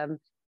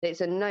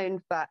 It's a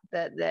known fact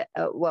that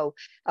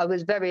I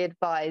was very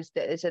advised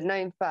that it's a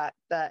known fact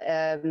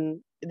that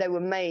they were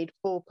made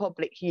for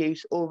public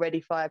use,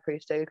 already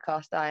fireproof, so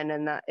cast iron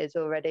and that is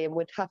already, and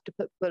would have to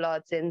put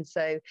bollards in,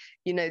 so,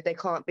 you know, they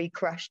can't be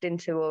crashed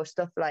into or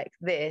stuff like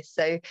this.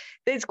 So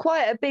there's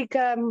quite a big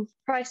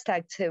price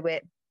tag to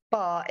it,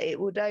 but it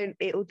would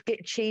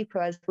get cheaper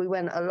as we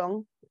went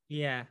along.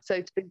 Yeah.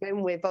 So to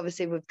begin with,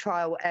 obviously with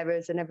trial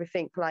errors and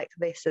everything like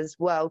this as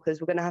well, because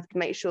we're going to have to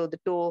make sure the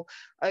door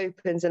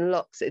opens and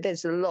locks.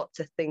 There's a lot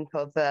to think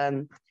of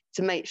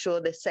to make sure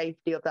the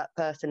safety of that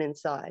person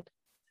inside.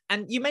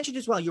 And you mentioned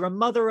as well, you're a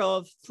mother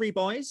of 3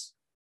 boys?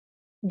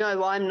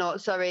 No, I'm not.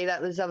 Sorry, that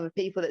was other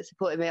people that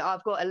supported me.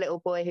 I've got a little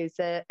boy who's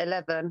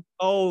 11.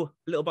 Oh,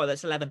 little boy,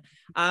 that's 11.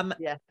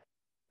 Yeah.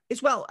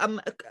 As well,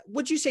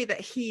 would you say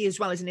that he as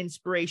well is an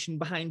inspiration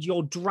behind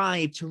your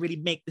drive to really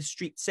make the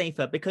street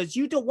safer? Because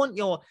you don't want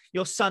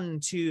your son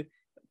to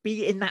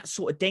be in that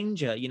sort of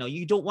danger. You know,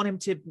 you don't want him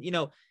to, you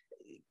know,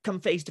 come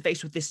face to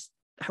face with this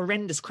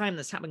horrendous crime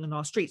that's happening on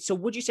our streets. So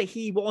would you say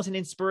he was an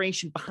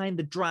inspiration behind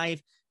the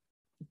drive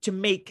to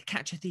make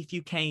Catch a Thief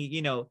UK,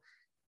 you know,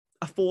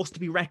 a force to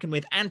be reckoned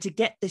with, and to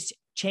get this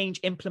change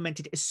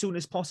implemented as soon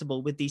as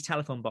possible with these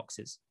telephone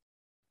boxes?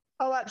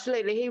 Oh,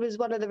 absolutely. He was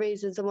one of the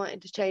reasons I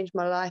wanted to change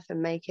my life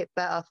and make it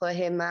better for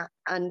him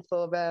and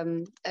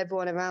for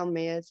everyone around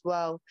me as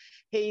well.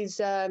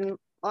 He's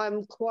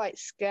I'm quite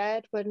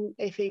scared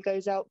if he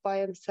goes out by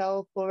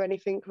himself or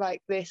anything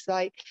like this.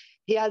 Like,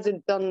 he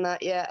hasn't done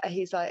that yet.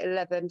 He's like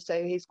 11,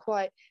 so he's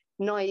quite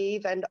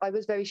naive. And I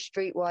was very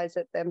streetwise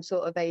at them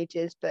sort of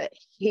ages, but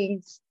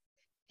he's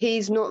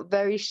not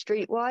very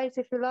streetwise,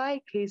 if you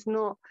like.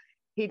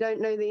 He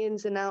don't know the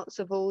ins and outs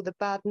of all the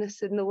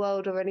badness in the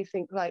world or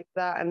anything like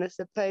that. And I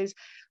suppose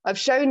I've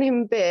shown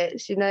him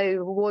bits,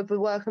 with the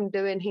work I'm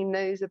doing, he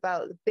knows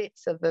about the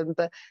bits of them,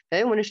 but I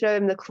don't want to show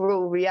him the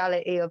cruel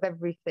reality of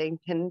everything.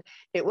 And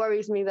it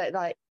worries me that,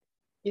 like,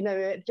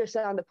 just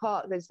around the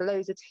park, there's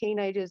loads of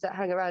teenagers that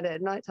hang around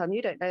at night time.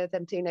 You don't know if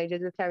them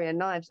teenagers are carrying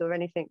knives or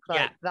anything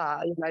like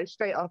that.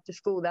 Straight after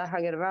school, they're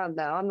hanging around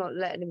there. I'm not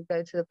letting him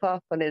go to the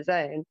park on his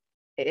own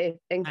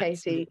in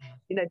case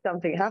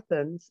something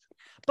happens.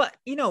 But,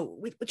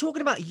 we're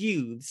talking about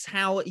youths,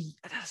 how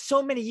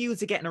so many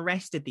youths are getting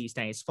arrested these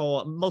days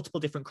for multiple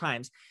different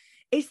crimes.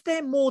 Is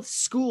there more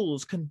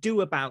schools can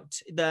do about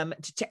them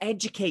to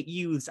educate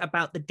youths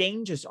about the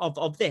dangers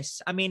of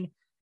this? I mean,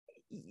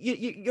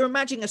 you're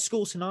imagining a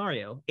school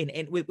scenario in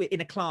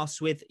a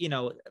class with,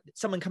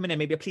 someone coming in,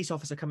 maybe a police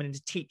officer coming in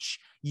to teach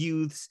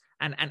youths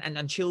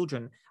and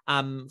children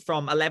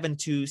from 11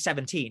 to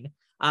 17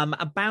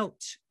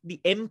 about the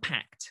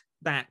impact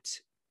that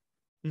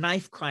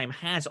knife crime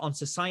has on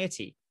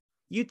society.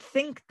 You'd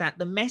think that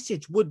the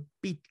message would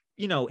be,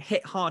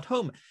 hit hard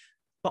home.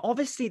 But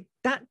obviously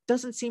that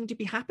doesn't seem to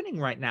be happening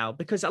right now,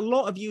 because a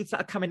lot of youths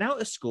that are coming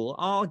out of school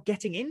are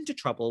getting into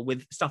trouble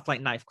with stuff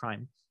like knife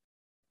crime.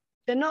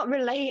 They're not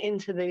relating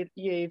to the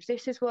youths.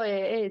 This is what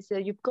it is.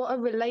 You've got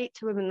to relate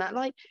to them and that.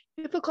 Like,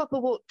 if a copper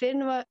walked in,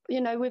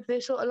 with the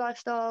sort of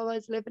lifestyle I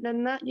was living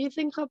in, that, you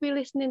think I'll be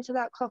listening to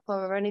that copper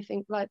or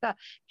anything like that?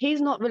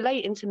 He's not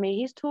relating to me.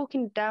 He's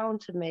talking down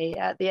to me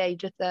at the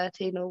age of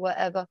 13 or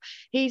whatever.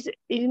 He's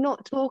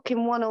not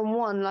talking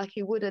one-on-one like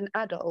he would an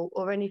adult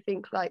or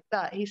anything like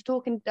that. He's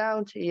talking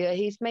down to you.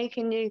 He's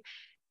making you...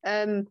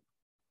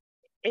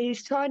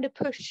 he's trying to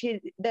push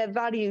their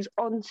values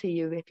onto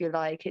you, if you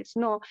like.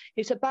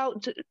 It's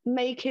about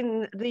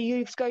making the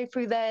youths go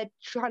through their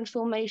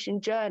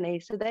transformation journey.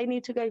 So they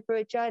need to go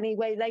through a journey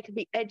where they can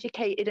be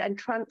educated and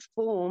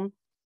transform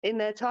in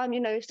their time.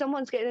 If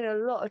someone's getting in a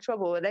lot of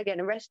trouble and they're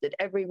getting arrested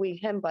every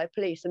weekend by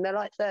police and they're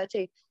like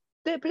 30,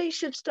 the police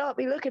should start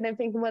be looking and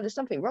thinking, well, there's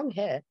something wrong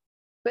here.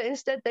 But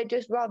instead, they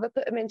just rather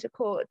put them into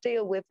court,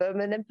 deal with them,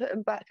 and then put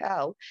them back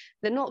out.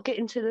 They're not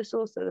getting to the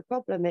source of the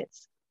problem.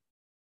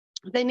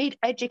 They need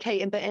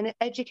educating, but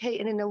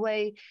educating in a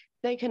way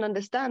they can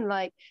understand.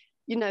 Like,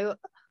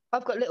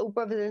 I've got little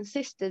brothers and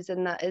sisters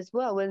and that as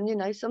well.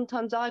 And,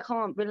 sometimes I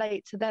can't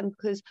relate to them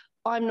because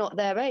I'm not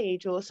their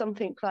age or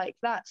something like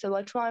that. So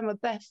I try my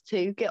best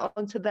to get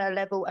onto their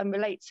level and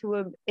relate to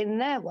them in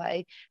their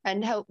way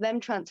and help them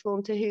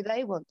transform to who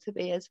they want to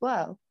be as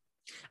well.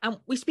 And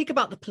we speak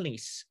about the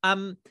police.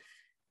 And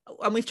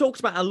we've talked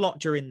about a lot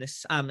during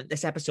this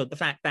episode, the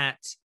fact that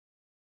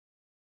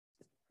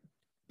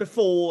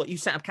before you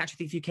set up Catch a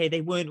Thief UK, they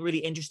weren't really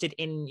interested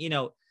in,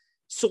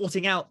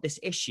 sorting out this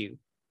issue.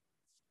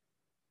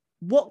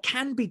 What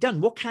can be done?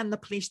 What can the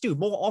police do?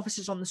 More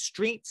officers on the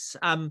streets,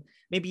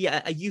 maybe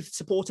a youth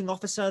supporting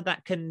officer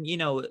that can,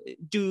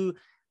 do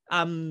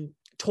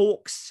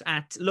talks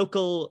at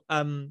local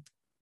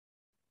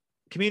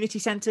community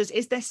centres.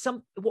 Is there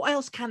what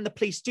else can the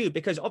police do?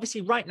 Because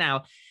obviously right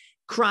now,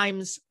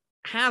 crimes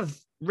have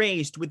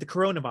raised with the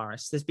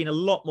coronavirus. There's been a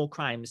lot more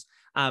crimes,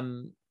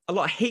 a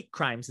lot of hate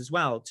crimes as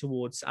well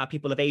towards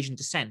people of Asian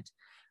descent.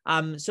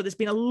 So there's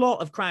been a lot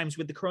of crimes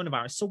with the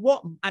coronavirus. So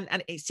what,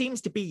 and it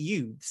seems to be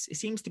youths. It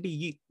seems to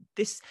be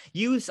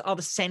youths are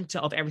the center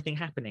of everything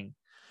happening.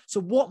 So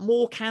what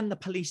more can the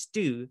police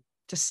do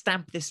to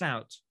stamp this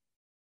out?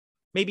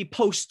 Maybe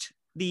post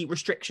the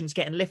restrictions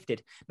getting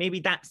lifted.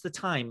 Maybe that's the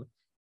time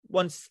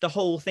once the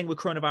whole thing with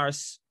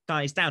coronavirus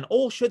dies down.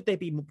 Or should they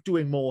be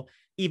doing more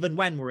even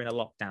when we're in a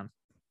lockdown?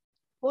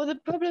 Well, the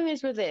problem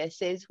is with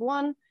this is,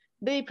 one,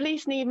 the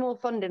police need more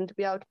funding to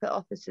be able to put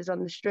officers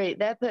on the street.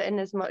 They're putting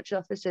as much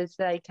officers as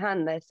they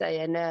can, they're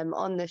saying,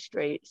 on the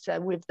streets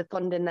with the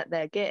funding that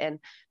they're getting.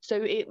 So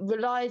it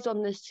relies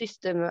on the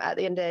system at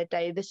the end of the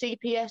day. The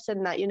CPS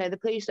and that, the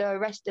police are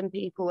arresting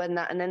people and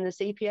that, and then the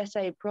CPS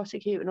ain't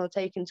prosecuting or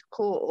taking to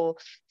court or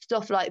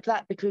stuff like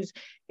that because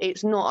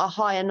it's not a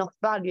high enough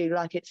value.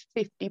 Like, it's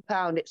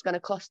 £50. It's going to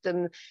cost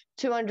them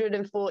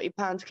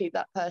 £240 to keep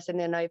that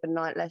person in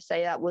overnight. Let's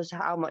say that was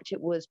how much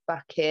it was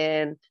back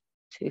in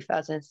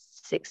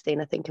 2016,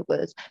 I think it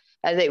was.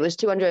 And it was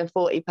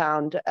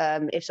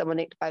 £240 if someone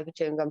nicked a bag of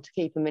chewing gum to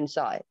keep them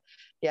inside,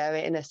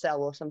 in a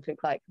cell or something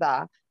like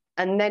that.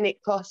 and then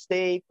it costs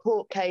the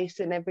court case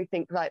and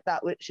everything like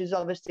that, which is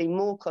obviously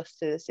more cost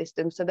to the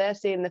system. So they're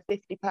seeing the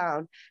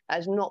 £50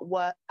 as not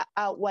worth,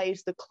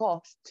 outweighs the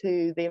cost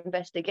to the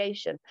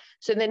investigation.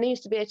 So there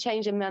needs to be a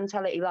change in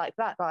mentality like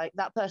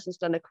that person's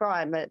done a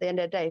crime. At the end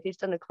of the day, if he's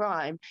done a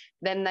crime,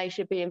 then they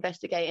should be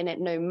investigating it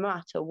no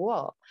matter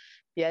what.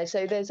 Yeah,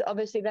 so there's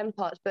obviously them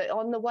parts, but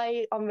on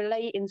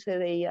relating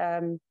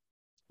to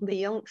the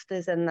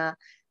youngsters and that,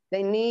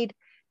 they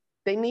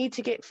need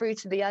to get through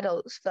to the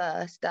adults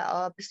first that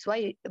are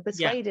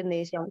persuading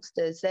these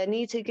youngsters. They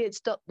need to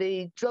stop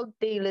the drug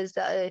dealers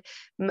that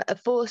are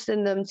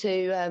forcing them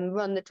to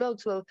run the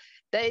drugs. Well,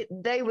 they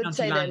would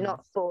say they're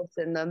not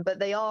forcing them, but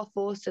they are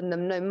forcing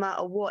them no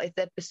matter what. If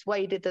they're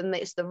persuaded them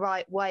that it's the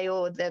right way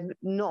or they're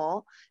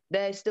not,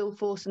 they're still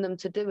forcing them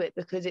to do it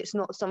because it's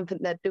not something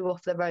they do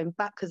off their own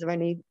back because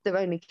they're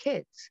only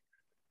kids.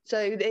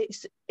 So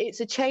it's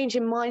a change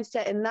in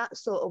mindset in that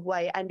sort of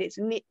way, and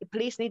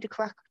police need to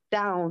crack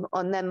down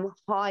on them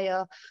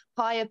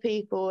hire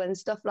people and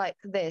stuff like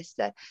this.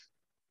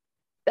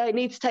 They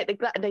need to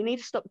they need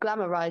to stop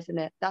glamorizing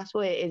it. That's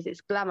what it is.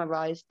 It's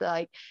glamorized.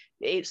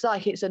 It's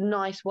a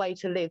nice way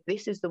to live.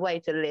 This is the way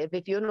to live.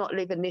 If you're not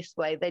living this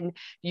way, then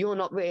you're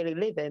not really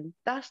living.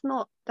 That's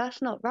not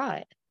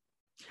right.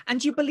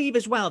 And do you believe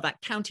as well that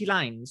county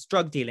lines,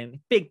 drug dealing,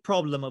 big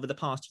problem over the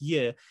past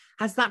year,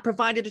 has that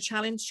provided a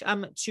challenge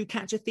to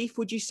catch a thief,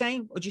 would you say?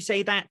 Or would you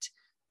say that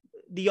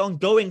the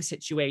ongoing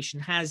situation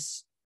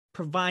has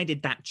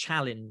provided that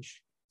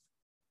challenge?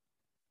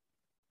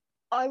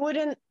 I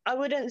wouldn't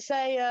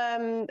say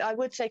I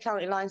would say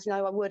county lines.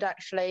 No, I would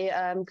actually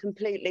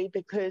completely,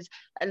 because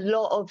a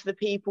lot of the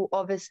people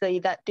obviously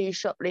that do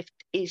shoplift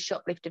is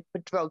shoplifted for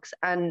drugs,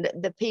 and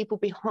the people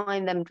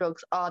behind them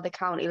drugs are the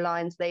county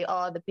lines. They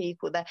are the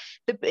people that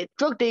the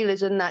drug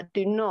dealers and that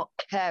do not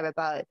care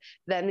about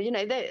them. You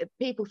know,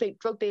 people think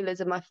drug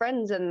dealers are my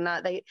friends and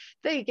that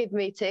they give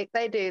me tick,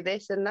 they do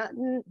this and that.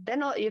 They're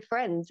not your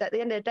friends. At the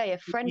end of the day, a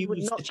friend would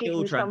not give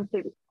you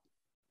something.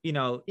 You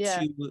know,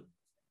 to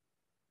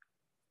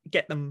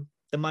get them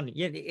the money.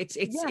 Yeah, it's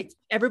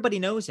everybody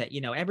knows it,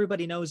 you know,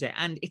 everybody knows it,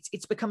 and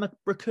it's become a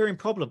recurring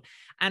problem,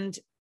 and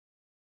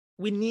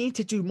we need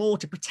to do more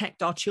to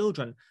protect our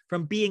children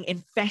from being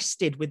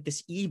infested with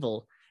this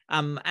evil.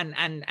 And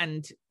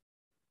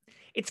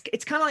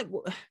it's kind of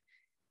like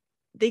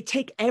they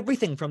take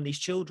everything from these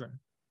children.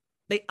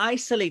 They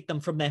isolate them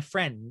from their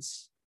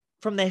friends,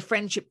 from their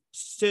friendship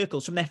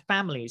circles, from their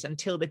families,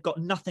 until they've got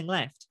nothing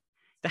left.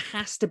 There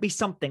has to be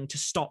something to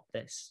stop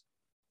this.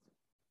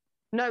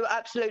 No,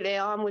 absolutely.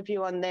 I'm with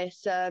you on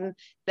this. There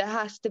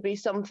has to be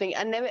something,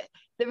 and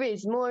there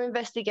is more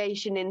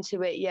investigation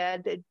into it. Yeah,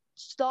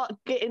 start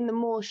getting the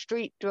more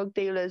street drug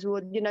dealers.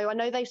 Well, you know, I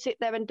know they sit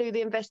there and do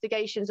the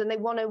investigations, and they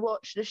want to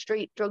watch the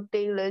street drug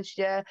dealers,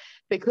 yeah,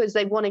 because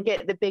they want to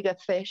get the bigger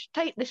fish.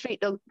 Take the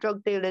street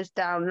drug dealers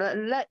down.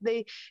 Let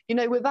the, you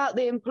know, without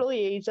the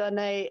employees in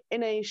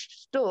a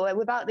store,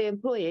 without the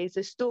employees,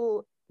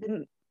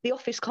 the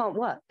office can't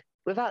work.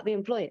 Without the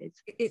employees,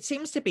 it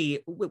seems to be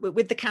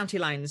with the county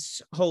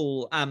lines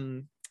whole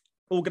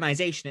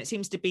organization. It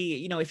seems to be,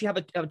 you know, if you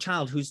have a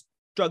child who's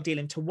drug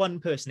dealing to one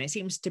person, it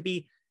seems to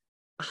be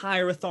a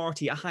higher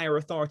authority.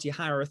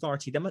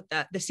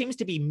 There seems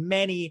to be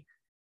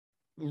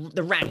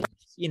the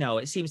ranks, you know,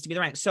 it seems to be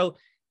the ranks. So,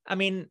 I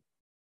mean,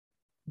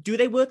 do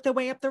they work their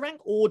way up the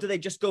rank, or do they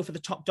just go for the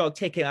top dog,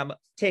 take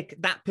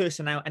that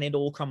person out, and it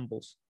all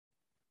crumbles?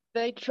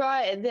 They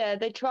try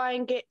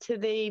and get to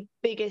the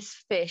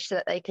biggest fish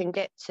that they can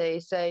get to.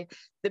 So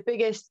the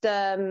biggest,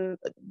 the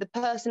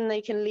person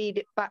they can lead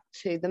it back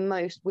to the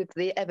most with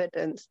the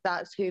evidence,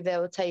 that's who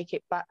they'll take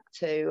it back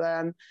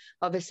to.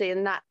 Obviously,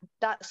 and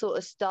that sort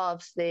of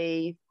starves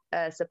the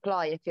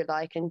supply, if you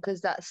like, and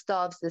because that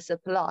starves the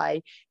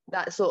supply,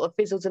 that sort of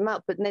fizzles them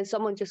out. But then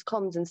someone just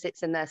comes and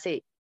sits in their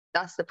seat.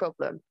 That's the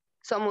problem.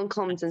 Someone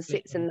comes and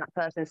sits in that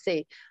person's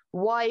seat.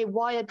 Why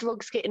are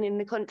drugs getting in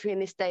the country in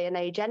this day and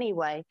age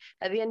anyway?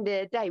 At the end of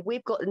the day,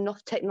 we've got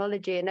enough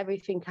technology and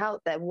everything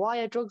out there. Why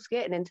are drugs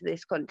getting into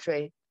this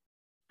country?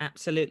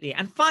 Absolutely.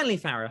 And finally,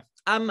 Farrah,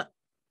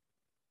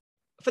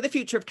 for the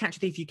future of Catch a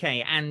Thief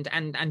UK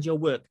and your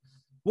work,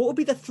 what would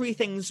be the 3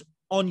 things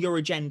on your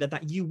agenda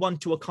that you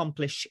want to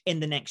accomplish in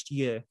the next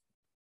year?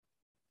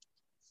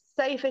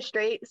 Safer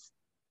streets,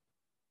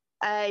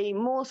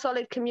 more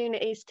solid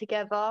communities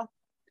together,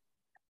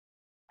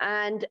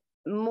 and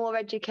more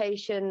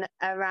education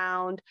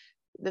around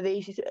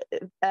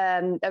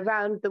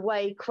around the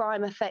way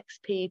crime affects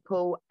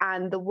people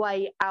and the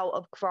way out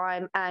of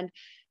crime, and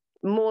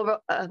more.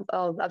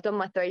 I've done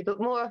my 3, but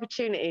more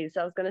opportunities.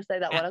 I was going to say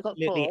that one. I got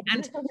 4.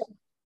 And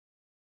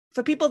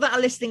for people that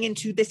are listening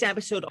into this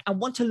episode and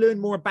want to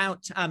learn more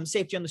about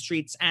safety on the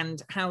streets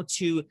and how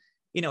to,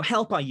 you know,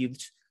 help our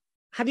youth,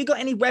 have you got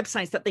any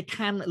websites that they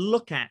can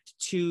look at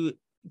to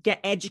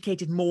get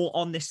educated more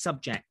on this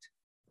subject?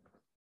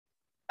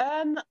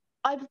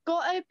 I've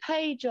got a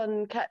page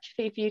on Catch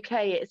a Thief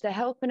UK. It's a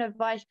help and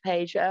advice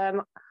page.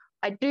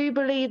 I do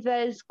believe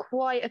there's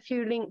quite a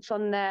few links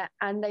on there,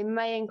 and they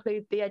may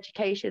include the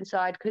education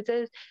side,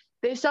 because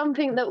there's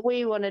something that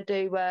we want to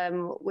do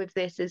with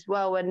this as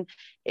well, and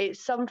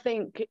it's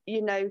something,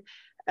 you know,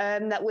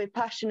 that we're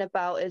passionate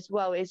about as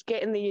well, is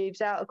getting the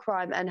youths out of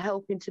crime and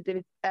helping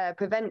to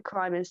prevent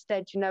crime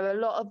instead. You know, a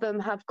lot of them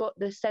have got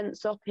the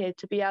sense up here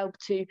to be able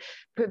to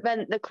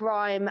prevent the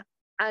crime,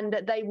 and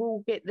that they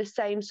will get the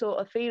same sort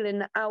of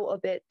feeling out of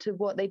it to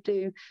what they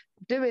do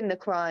doing the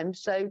crime.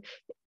 So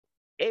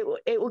it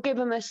will give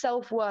them a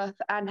self-worth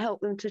and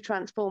help them to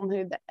transform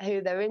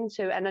who they're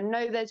into. And I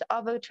know there's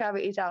other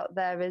charities out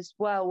there as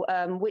well,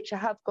 which I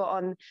have got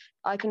on.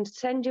 I can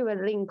send you a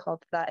link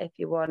of that if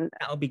you want.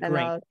 That would be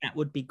great. That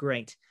would be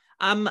great.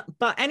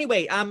 But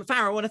anyway, Farrah,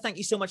 I want to thank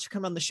you so much for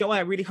coming on the show. I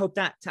really hope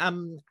that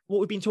what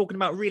we've been talking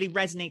about really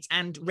resonates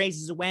and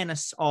raises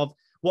awareness of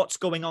what's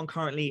going on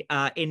currently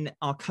in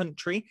our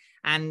country,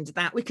 and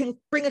that we can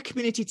bring a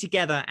community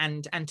together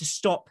and to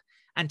stop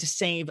and to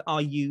save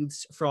our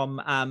youths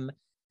from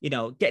you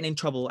know, getting in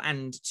trouble,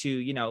 and to,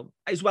 you know,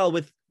 as well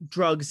with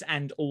drugs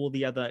and all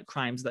the other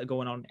crimes that are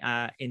going on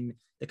in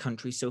the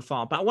country so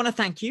far. But I want to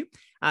thank you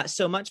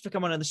so much for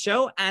coming on the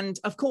show. And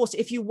of course,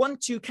 if you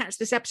want to catch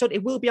this episode,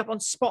 it will be up on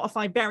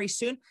Spotify very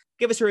soon.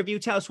 Give us a review.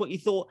 Tell us what you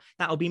thought.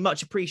 That will be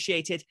much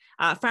appreciated.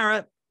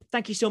 Farrah,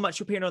 thank you so much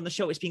for appearing on the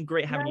show. It's been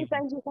great having you.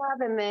 Thank you for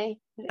having me.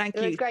 Thank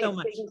you. It was you great so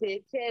much. speaking to you.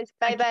 Cheers.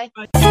 Bye-bye.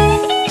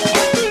 Bye.